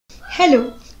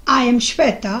Hello, I am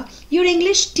Shweta, your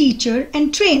English teacher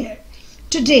and trainer.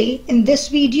 Today in this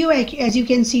video, as you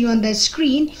can see on the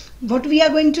screen, what we are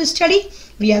going to study?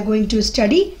 We are going to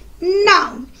study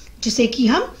noun, जिसे कि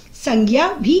हम संज्ञा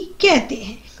भी कहते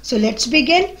हैं. So let's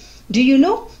begin. Do you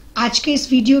know? आज के इस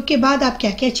वीडियो के बाद आप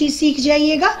क्या क्या चीज सीख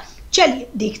जाइएगा? चलिए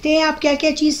देखते हैं आप क्या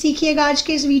क्या चीज सीखिएगा आज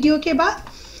के इस वीडियो के बाद.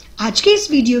 आज के इस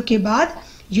वीडियो के बाद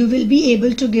you will be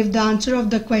able to give the answer of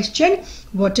the question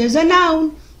what is a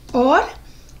noun और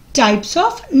types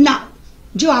of noun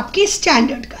जो आपके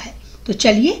स्टैंडर्ड का है. तो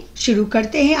चलिए शुरू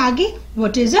करते हैं आगे.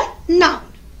 What is a noun?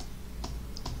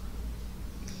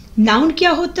 Noun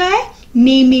क्या होता है?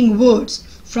 Naming words.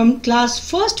 From class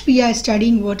first we are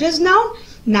studying what is noun.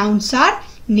 Nouns are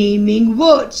naming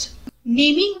words.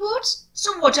 Naming words.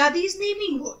 So what are these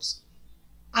naming words?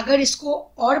 अगर इसको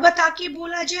और बता के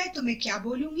बोला जाए तो मैं क्या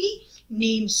बोलूंगी?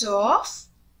 Names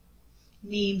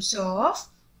of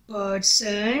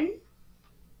person,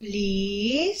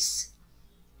 place,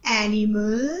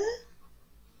 animal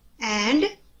and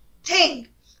thing.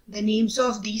 The names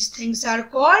of these things are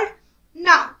called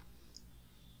noun.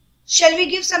 Shall we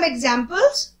give some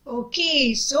examples?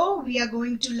 Okay, so we are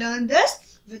going to learn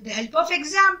this with the help of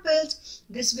examples.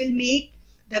 This will make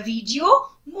the video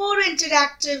more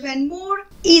interactive and more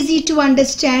easy to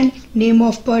understand. Name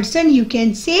of person, you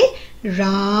can say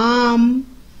Ram,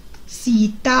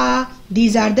 Sita.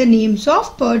 These are the names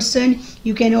of person.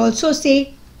 You can also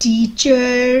say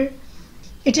teacher.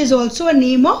 It is also a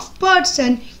name of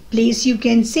person. Place, you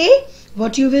can say,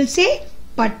 what you will say?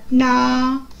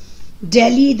 Patna.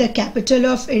 Delhi, the capital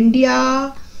of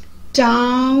India.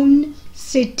 Town,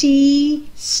 city,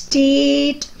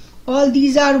 state. All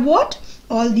these are what?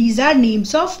 All these are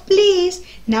names of place.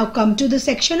 Now come to the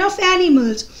section of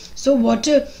animals. So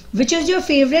which is your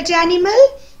favorite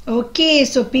animal? Okay,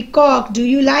 so peacock. Do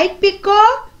you like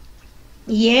peacock?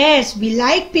 Yes, we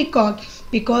like peacock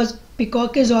because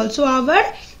peacock is also our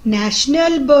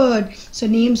national bird. So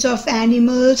names of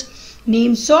animals,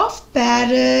 names of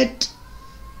parrot,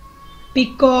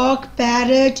 peacock,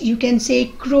 parrot, you can say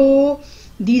crow.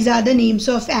 These are the names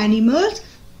of animals.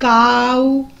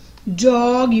 Cow,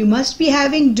 dog, you must be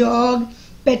having dog,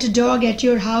 pet dog at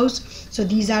your house. So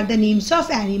these are the names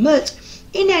of animals.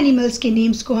 In animals के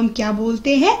names को हम क्या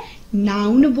बोलते हैं?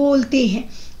 Noun बोलते हैं.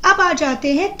 अब आ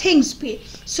जाते हैं थिंग्स पे.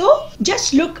 So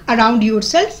just look around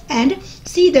yourself and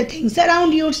see the things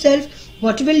around yourself.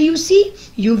 What will you see?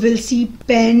 You will see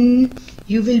pen,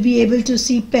 you will be able to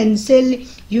see pencil,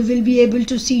 you will be able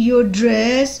to see your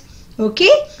dress.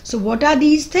 Okay, so what are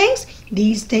these things?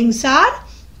 These things are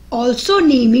also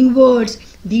naming words.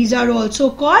 These are also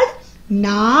called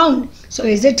noun. So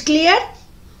is it clear?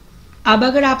 अब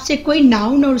अगर आपसे कोई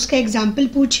noun और उसका example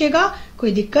पूछेगा,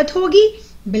 कोई दिक्कत होगी?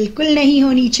 बिल्कुल नहीं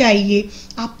होनी चाहिए.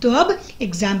 आप तो अब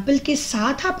एग्जाम्पल के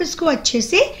साथ आप इसको अच्छे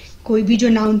से कोई भी जो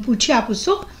नाउन पूछे आप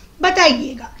उसको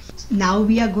बताइएगा. Now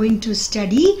we are going to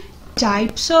study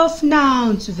types of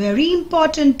nouns. Very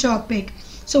important topic.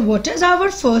 So what is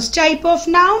our first type of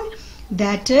noun?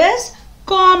 That is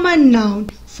common noun.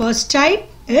 First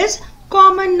type is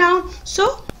common noun.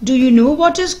 So do you know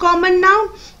what is common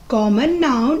noun? Common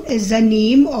noun is the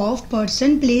name of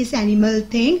person, place, animal,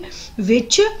 thing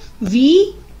which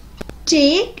we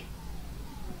take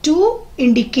to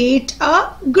indicate a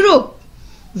group.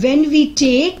 When we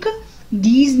take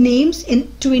these names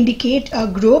to indicate a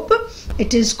group,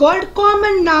 it is called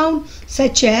common noun.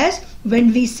 Such as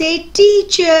when we say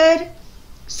teacher.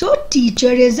 So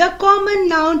teacher is a common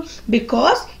noun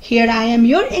because here I am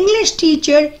your English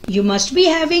teacher. You must be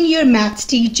having your maths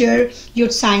teacher, your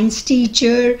science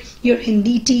teacher, your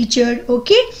Hindi teacher.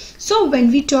 Okay. So when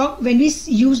we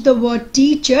use the word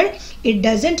teacher, it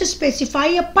doesn't specify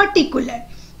a particular.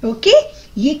 Okay.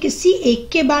 ये किसी एक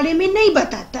के बारे में नहीं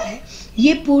बताता है,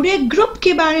 ये पूरे ग्रुप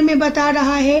के बारे में बता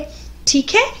रहा है. ठीक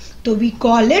है, तो we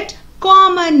call it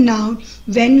common noun.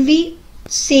 When we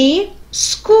say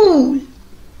school,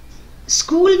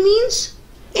 school means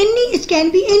it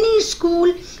can be any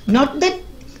school, not that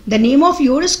the name of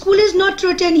your school is not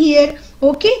written here.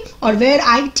 Okay, or where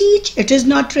I teach, it is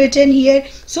not written here.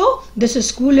 So this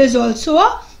school is also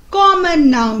a common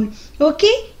noun.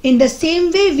 Okay, in the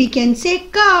same way we can say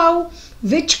cow.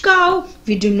 Which cow?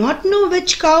 We do not know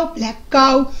which cow. Black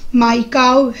cow, my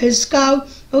cow, his cow.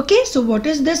 Okay, so what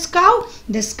is this cow?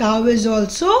 This cow is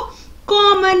also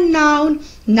common noun.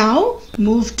 Now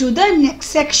move to the next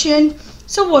section.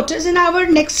 So what is in our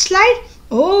next slide?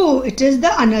 Oh, it is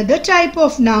the another type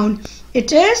of noun.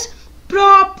 It is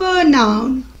proper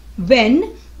noun.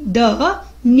 When the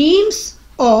names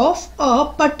of a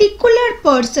particular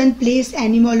person, place,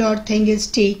 animal or thing is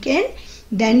taken,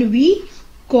 then we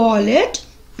call it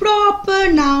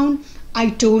proper noun. I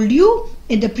told you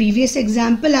in the previous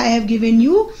example, I have given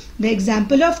you the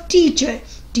example of teacher.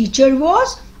 Teacher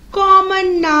was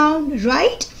common noun,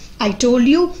 right? I told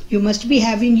you you must be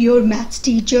having your maths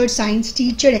teacher, science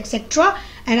teacher, etc.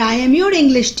 And I am your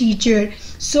English teacher.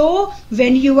 So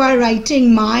when you are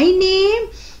writing my name,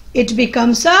 it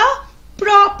becomes a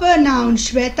proper noun.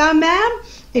 Shweta ma'am,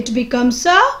 it becomes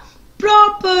a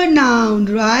proper noun,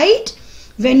 right?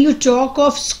 When you talk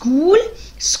of school,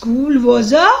 school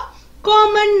was a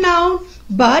common noun.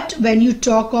 But when you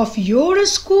talk of your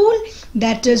school,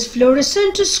 that is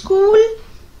fluorescent school,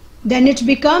 then it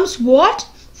becomes what?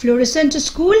 Fluorescent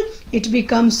school, it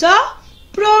becomes a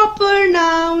proper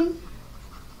noun,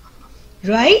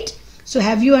 right? So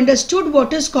have you understood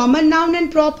what is common noun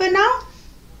and proper noun?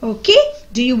 Okay,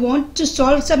 do you want to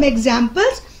solve some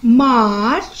examples?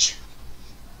 March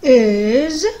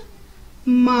is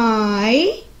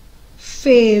my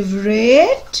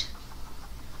favorite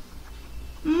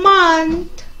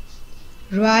month,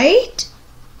 right?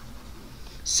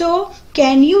 So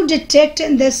can you detect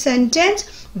in this sentence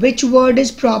which word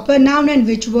is proper noun and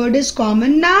which word is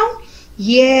common noun?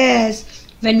 Yes,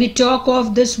 when we talk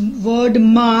of this word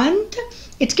month,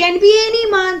 it can be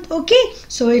any month, okay?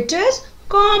 So it is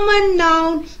common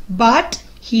noun. But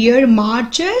here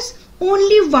March is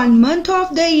only 1 month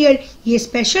of the year. ये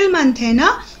special month है ना,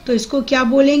 तो इसको क्या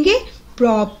बोलेंगे?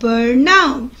 Proper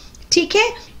noun. ठीक है?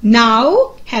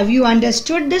 Now, have you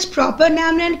understood this proper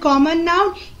noun and common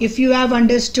noun? If you have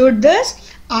understood this,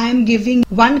 I am giving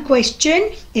one question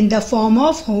in the form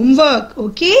of homework.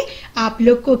 Okay? आप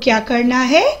लोग को क्या करना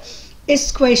है?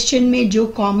 इस question में जो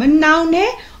common noun है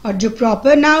और जो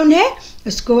proper noun है,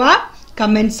 उसको आप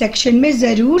comment section में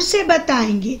ज़रूर से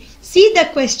बताएंगे. See the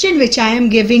question which I am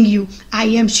giving you. I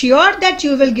am sure that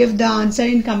you will give the answer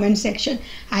in comment section.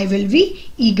 I will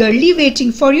be eagerly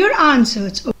waiting for your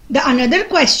answers. The another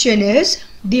question is,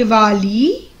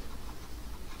 Diwali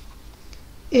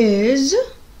is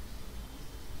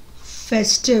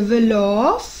festival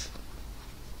of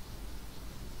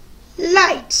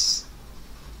lights.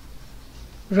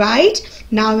 Right?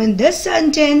 Now in this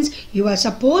sentence, you are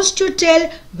supposed to tell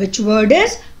which word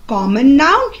is common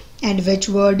noun and which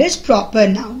word is proper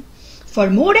noun. For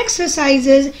more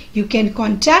exercises, you can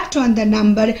contact on the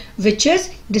number which is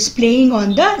displaying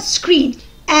on the screen.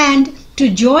 And to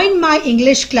join my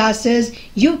English classes,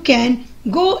 you can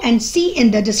go and see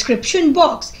in the description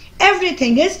box.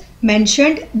 Everything is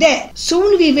mentioned there.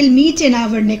 Soon we will meet in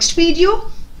our next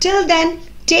video. Till then,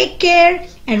 take care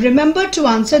and remember to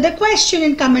answer the question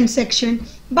in comment section.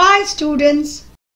 Bye students.